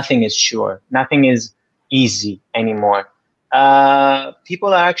 nothing is sure. Nothing is easy anymore.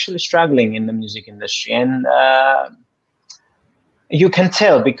 People are actually struggling in the music industry, and you can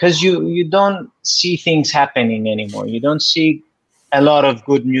tell because you don't see things happening anymore. You don't see a lot of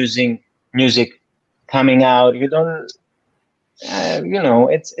good music coming out. You don't,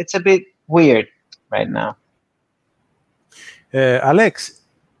 it's a bit weird right now. Alex,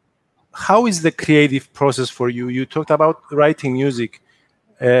 how is the creative process for you? You talked about writing music.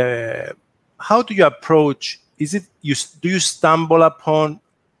 How do you approach? Do you stumble upon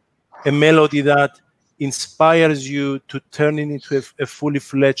a melody that inspires you to turn it into a fully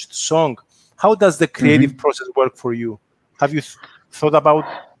fledged song? How does the creative process work for you? Have you thought about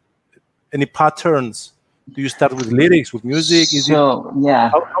any patterns? Do you start with lyrics, with music? How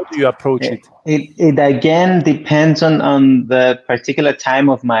do you approach it? It again depends on the particular time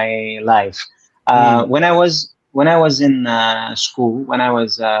of my life. When I was in school, when I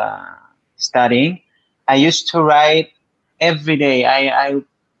was studying, I used to write every day. I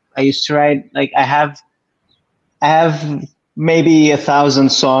used to write I have maybe 1,000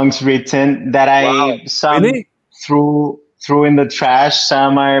 songs written that some really? threw in the trash.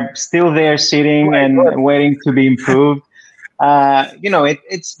 Some are still there sitting and waiting to be improved.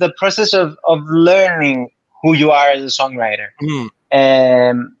 It's the process of learning who you are as a songwriter.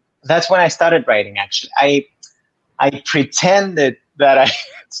 And that's when I started writing. Actually, I pretended that I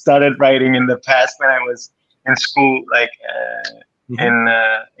started writing in the past when I was in school,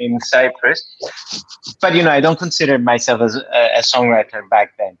 in Cyprus. But I don't consider myself as a songwriter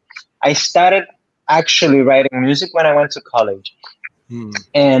back then. I started actually writing music when I went to college,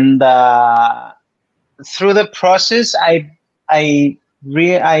 and through the process, I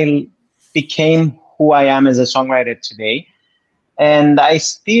became who I am as a songwriter today, and I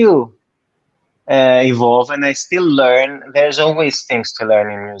still evolve and I still learn. There's always things to learn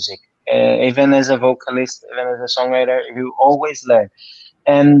in music, even as a vocalist, even as a songwriter. You always learn,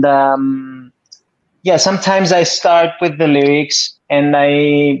 and sometimes I start with the lyrics and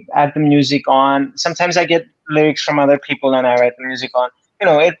I add the music on. Sometimes I get lyrics from other people and I write the music on.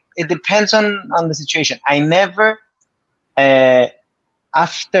 It depends on the situation. I never,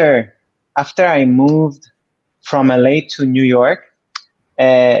 after I moved from LA to New York,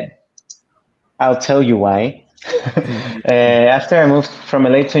 I'll tell you why. After I moved from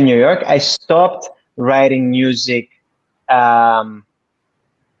LA to New York, I stopped writing music,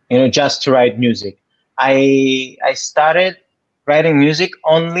 just to write music. I started writing music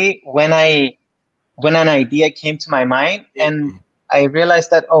only when an idea came to my mind, and I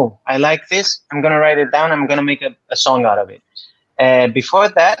realized that, oh, I like this. I'm gonna write it down. I'm gonna make a song out of it. Before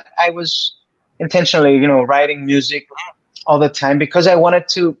that, I was intentionally, writing music all the time because I wanted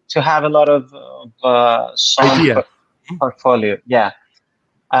to have a lot of song portfolio. Yeah.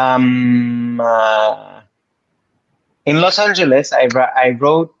 In Los Angeles, I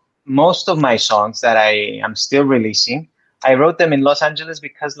wrote most of my songs that I am still releasing. I wrote them in Los Angeles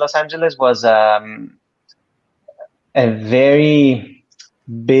because Los Angeles was a very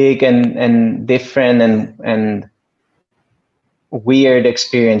big and different and weird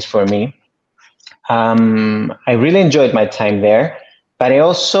experience for me. I really enjoyed my time there, but I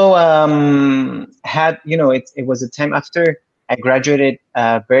also had, it was a time after I graduated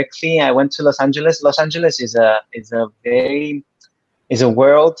Berkeley. I went to Los Angeles. Los Angeles is a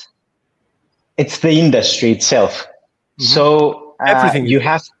world. It's the industry itself. Mm-hmm. So everything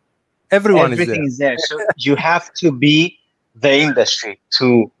is there. So you have to be the industry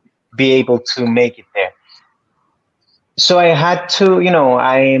to be able to make it there. So I had to,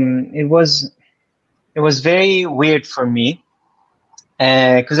 it was very weird for me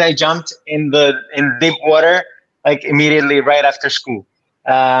because I jumped in deep water like immediately right after school.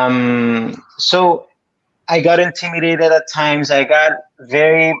 So I got intimidated at times. I got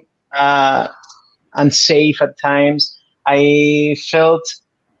very unsafe at times. I felt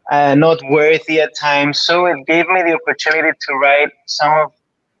not worthy at times. So it gave me the opportunity to write some of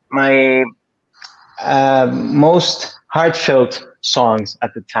my most heartfelt songs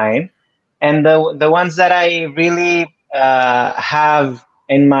at the time. And the ones that I really have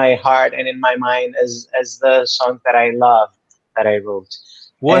in my heart and in my mind as the songs that I love that I wrote.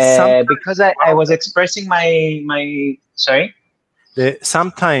 Because I was expressing my sorry?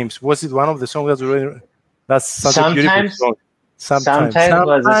 Sometimes, was it one of the songs that's such sometimes, a beautiful song? Sometimes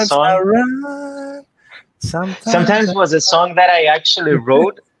was a song. Sometimes was a song that I actually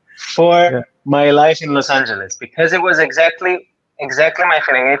wrote for my life in Los Angeles because it was exactly my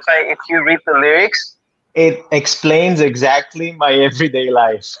feeling. If you read the lyrics, it explains exactly my everyday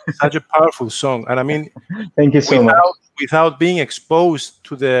life. Such a powerful song, and I mean, thank you so much. Without being exposed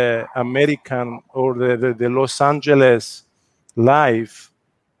to the American or the Los Angeles life,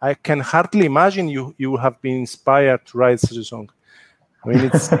 I can hardly imagine you have been inspired to write such a song. I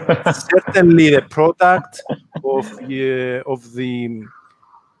mean, it's certainly the product of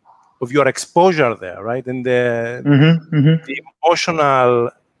your exposure there, right? And the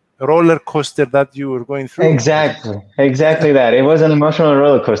emotional roller coaster that you were going through. Exactly that. It was an emotional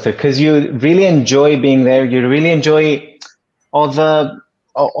roller coaster because you really enjoy being there. You really enjoy all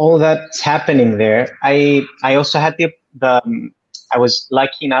that's happening there. I also had I was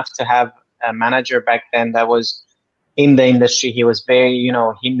lucky enough to have a manager back then that was in the industry. He was very,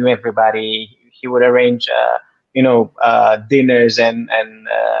 he knew everybody. He would arrange, dinners and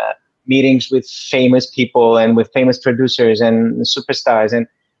meetings with famous people and with famous producers and superstars.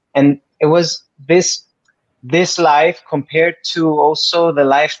 And it was this life compared to also the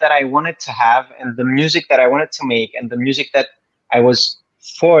life that I wanted to have and the music that I wanted to make and the music that I was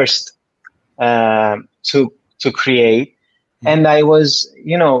forced to create. And I was,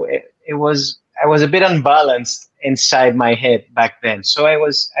 I was a bit unbalanced inside my head back then. So I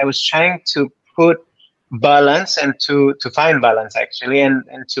was trying to put balance and to find balance actually, and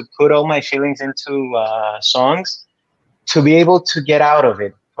to put all my feelings into songs to be able to get out of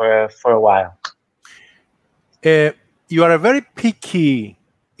it for a while. You are a very picky,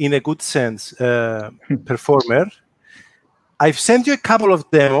 in a good sense, performer. I've sent you a couple of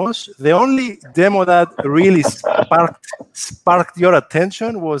demos. The only demo that really sparked your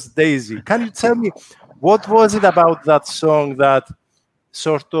attention was Daisy. Can you tell me what was it about that song that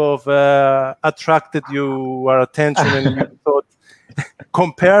sort of attracted your attention and you thought,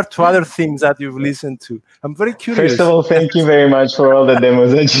 compared to other things that you've listened to? I'm very curious. First of all, thank you very much for all the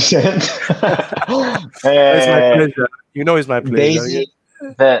demos that you sent. It's my pleasure. It's my pleasure. Daisy,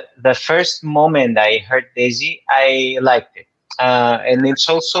 the first moment I heard Daisy, I liked it. And it's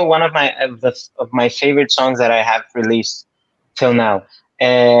also one of my favorite songs that I have released till now.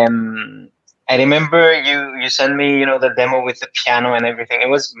 I remember you sent me, the demo with the piano and everything. It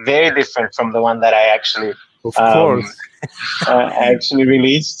was very different from the one that I actually, of course, actually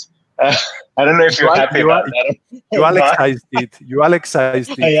released. I don't know if you're happy about that. You Alexized it. I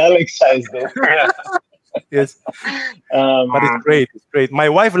Alexized it. Yeah. Yes. But it's great. It's great. My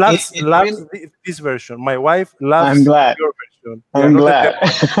wife loves this version. My wife loves I'm glad. your version. I'm glad.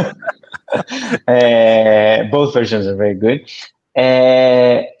 Both versions are very good.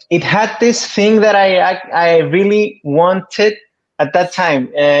 It had this thing that I really wanted at that time.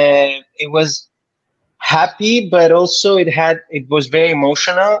 It was happy, but also it was very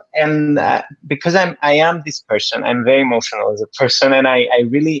emotional. And because I am this person, I'm very emotional as a person, and I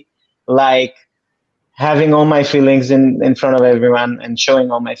really like having all my feelings in front of everyone and showing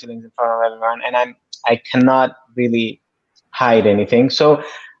all my feelings in front of everyone. And I cannot really hide anything. So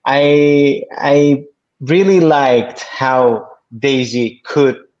I really liked how Daisy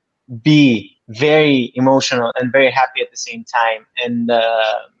could be very emotional and very happy at the same time, and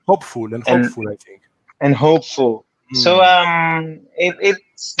hopeful, I think, and hopeful. So it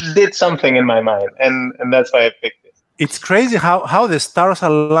did something in my mind, and that's why I picked it. It's crazy how the stars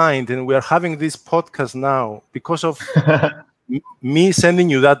aligned, and we are having this podcast now because of me sending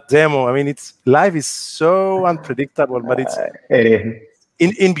you that demo. I mean, life is so unpredictable, but it's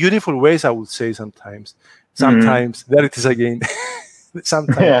in beautiful ways, I would say. Sometimes there it is again.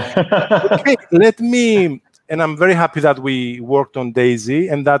 Sometimes. Okay, and I'm very happy that we worked on Daisy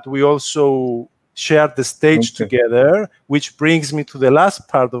and that we also shared the stage together, which brings me to the last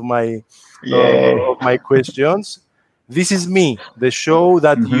part of my questions. This Is Me, the show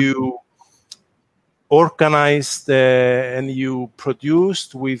that you organized and you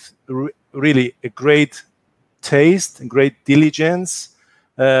produced with really a great taste and great diligence.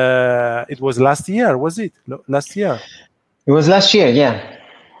 It was last year, was it? Last year? It was last year, yeah.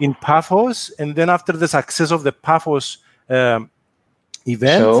 In Paphos, and then after the success of the Paphos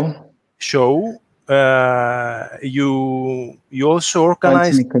show, you also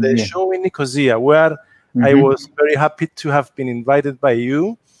organized the show in Nicosia, where I was very happy to have been invited by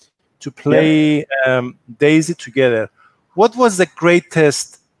you to play Daisy together. What was the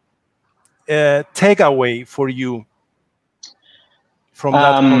greatest takeaway for you from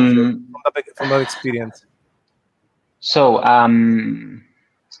that concert, from that experience? So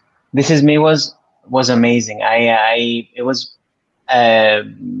This Is Me was amazing. It was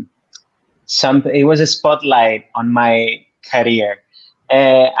it was a spotlight on my career.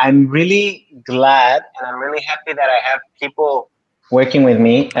 I'm really glad and I'm really happy that I have people working with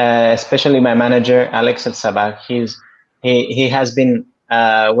me, especially my manager Alex El-Sabah. He has been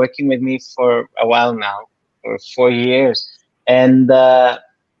working with me for a while now, for 4 years, and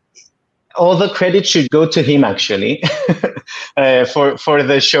all the credit should go to him actually for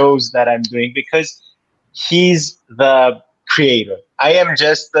the shows that I'm doing, because he's the creator. I am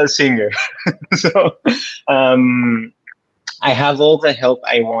just the singer. So I have all the help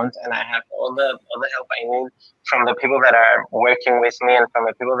I want, and I have all the help I need from the people that are working with me and from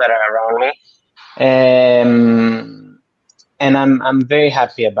the people that are around me. And I'm very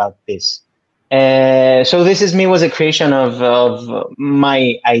happy about this. So This Is Me was a creation of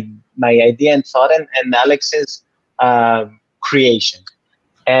my idea and thought, and Alex's creation.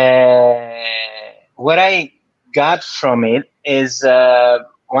 What I got from it is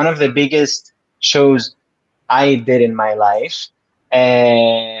one of the biggest shows I did in my life,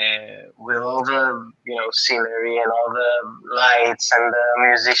 with all the scenery and all the lights and the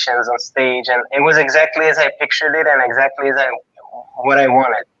musicians on stage, and it was exactly as I pictured it and exactly as what I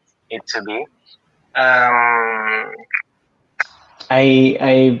wanted it to be.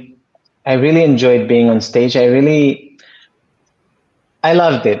 I really enjoyed being on stage. I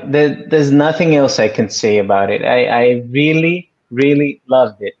loved it. There's nothing else I can say about it. I really, really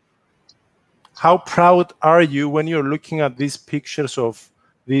loved it. How proud are you when you're looking at these pictures of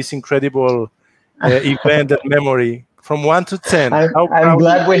this incredible event and memory from 1 to 10? I'm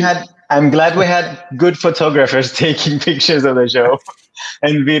glad we had good photographers taking pictures of the show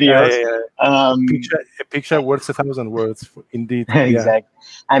and videos. A picture worth 1,000 words, indeed. Exactly.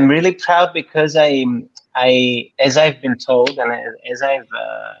 I'm really proud because I, as I've been told and as I've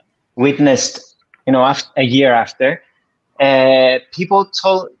witnessed, a year after, people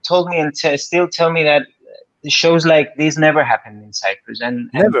told me and still tell me that shows like these never happen in Cyprus,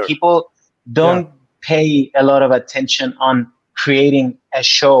 and people don't pay a lot of attention on creating a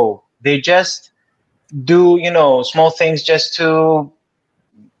show. They just do, small things just to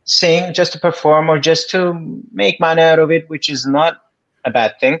sing, just to perform, or just to make money out of it, which is not a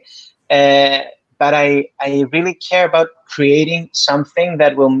bad thing. But I really care about creating something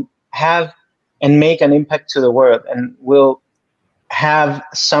that will have and make an impact to the world, and will have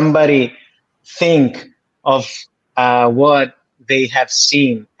somebody think of what they have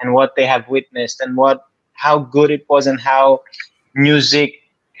seen and what they have witnessed, and how good it was, and how music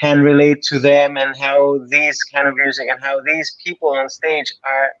can relate to them, and how these kind of music and how these people on stage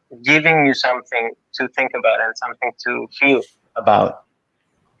are giving you something to think about and something to feel about.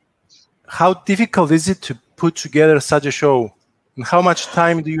 How difficult is it to put together such a show? And how much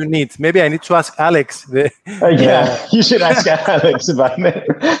time do you need? Maybe I need to ask Alex. You should ask Alex about it.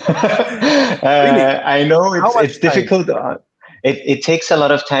 Really? I know it's time? difficult. It takes a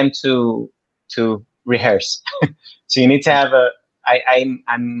lot of time to rehearse. So you need to have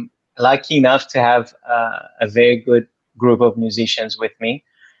I'm lucky enough to have a very good group of musicians with me,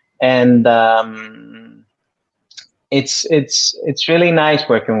 and it's really nice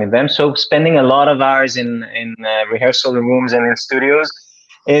working with them. So spending a lot of hours in rehearsal rooms and in studios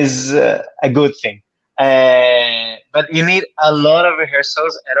is a good thing. But you need a lot of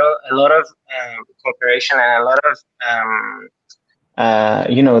rehearsals, a lot of cooperation, and a lot of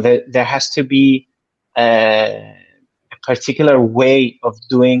there has to be a particular way of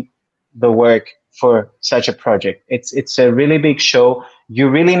doing the work for such a project. It's a really big show. You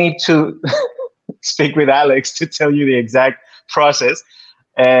really need to speak with Alex to tell you the exact process.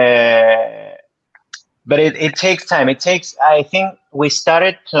 But it takes time. I think we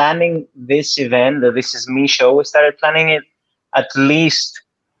started planning this event, the This Is Me show. We started planning it at least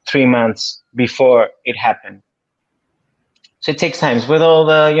 3 months before it happened. So it takes time with all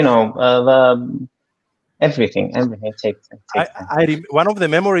the, everything. It takes time. One of the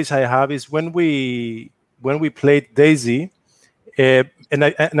memories I have is when we played Daisy, and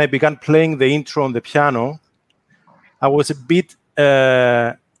I began playing the intro on the piano. I was a bit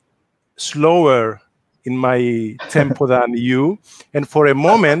slower in my tempo than you, and for a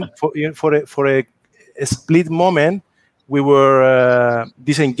moment, for a split moment, we were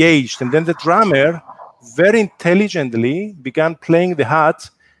disengaged, and then the drummer very intelligently began playing the hat,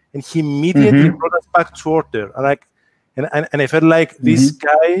 and he immediately brought us back to order. And I felt like these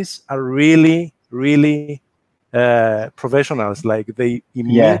guys are really, really professionals. Like they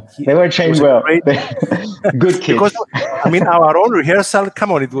were trained well. Good kids. Because our own rehearsal,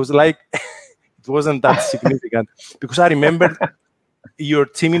 come on, it was like it wasn't that significant, because I remember your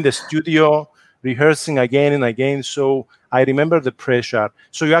team in the studio rehearsing again and again. So I remember the pressure.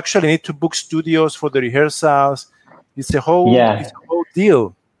 So you actually need to book studios for the rehearsals. It's a whole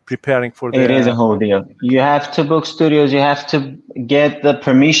deal preparing for It is a whole deal. You have to book studios. You have to get the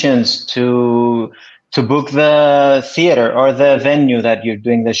permissions to book the theater or the venue that you're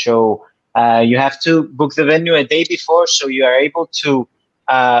doing the show. You have to book the venue a day before, so you are able to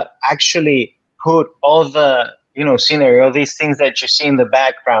actually put all the scenery, all these things that you see in the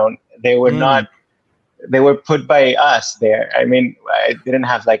background. They were not. They were put by us there. I mean, I didn't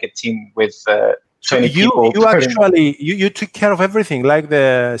have like a team with 20 people. You actually you took care of everything, like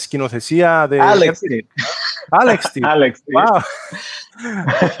the skinothesia. Alex did. Alex did. Alex did. Wow.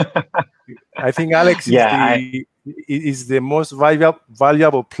 I think Alex is the most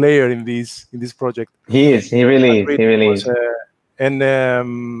valuable player in this project. He is. He really is. And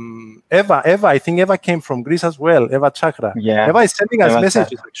Eva, I think Eva came from Greece as well. Eva Chakra. Yeah. Eva is sending us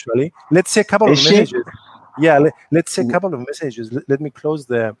messages actually. Let's say a couple of messages. Yeah, let's say a couple of messages. Let me close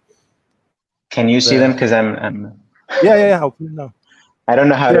the. Can you see them? Because I'm. Yeah. I'll put it now. I don't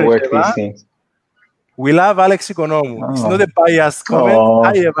know how to work these things. We love Alex Economou. It's not a biased comment.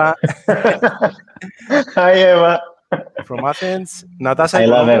 Hi, Eva. Hi, Eva. From Athens. Natasha. I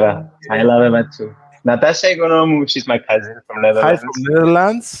love Eva. I love Eva too. Natasha Economou, she's my cousin from Netherlands. Hi from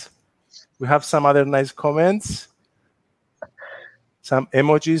Netherlands. We have some other nice comments. Some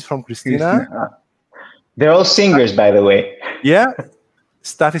emojis from Christina. They're all singers, by the way. Yeah.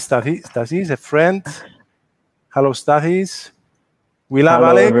 Stathis is a friend. Hello, Stathis. We love Hello,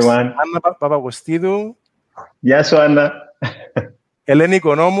 Alex. Everyone. Anna Papagostidou. Yes, Anna. Eleni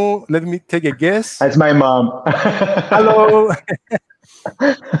Economou. Let me take a guess. That's my mom. Hello.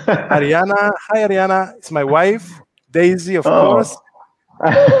 Ariana. Hi, Ariana. It's my wife. Daisy, of course.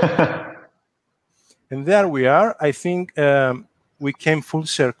 And there we are. I think we came full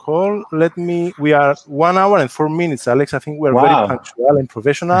circle. We are 1 hour and 4 minutes, Alex. I think we're very punctual and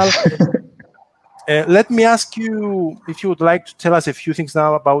professional. Let me ask you if you would like to tell us a few things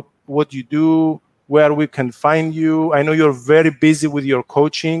now about what you do, where we can find you. I know you're very busy with your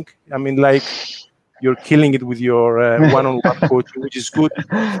coaching. I mean, like, you're killing it with your one-on-one coaching, which is good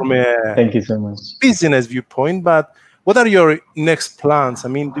from a Thank you so much. business viewpoint. But what are your next plans? I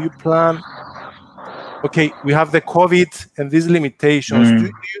mean, do you plan? Okay, we have the COVID and these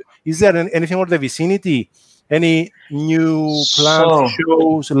limitations. Is there anything in the vicinity? Any new plans,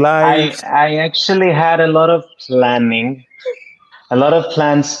 shows, lives? I actually had a lot of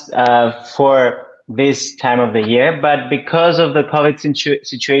plans for this time of the year, but because of the COVID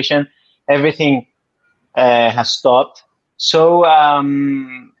situation, everything has stopped. So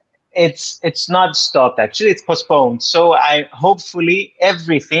it's not stopped, actually, it's postponed. So I hopefully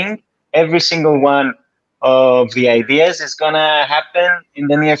every single one of the ideas is gonna happen in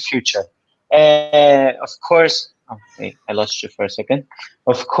the near future. Of course, I lost you for a second.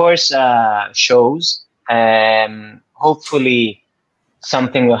 Of course, shows. Hopefully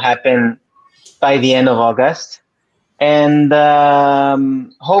something will happen by the end of August. And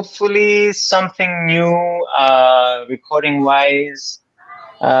hopefully something new, recording-wise,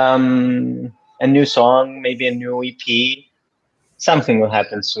 a new song, maybe a new EP. Something will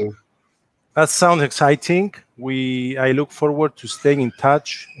happen soon. That sounds exciting. I look forward to staying in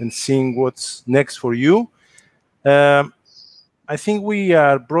touch and seeing what's next for you. I think we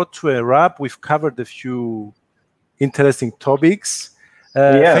are brought to a wrap. We've covered a few interesting topics.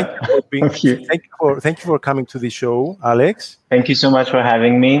 Thank you for coming to the show, Alex. Thank you so much for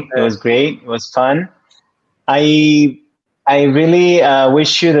having me. It was great. It was fun. I really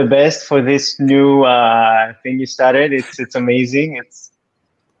wish you the best for this new thing you started. It's amazing. It's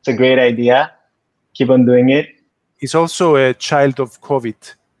a great idea. Keep on doing it. It's also a child of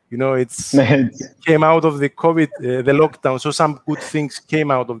COVID. You know, it came out of the COVID, the lockdown. So some good things came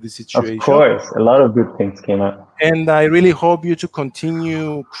out of the situation. Of course, a lot of good things came out. And I really hope you to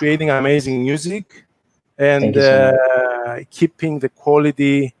continue creating amazing music and keeping the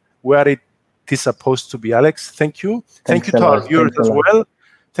quality where it is supposed to be. Alex, thank you. Thank you to our viewers as well.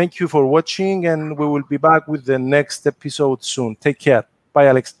 Thank you for watching, and we will be back with the next episode soon. Take care. Bye,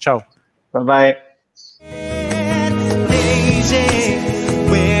 Alex. Ciao. Bye-bye.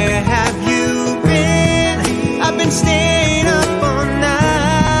 Where have you been? I've been staying up all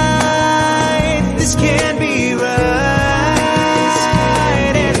night. This can't be right.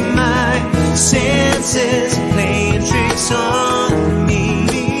 And my senses playing tricks on me.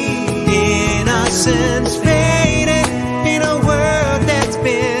 Innocent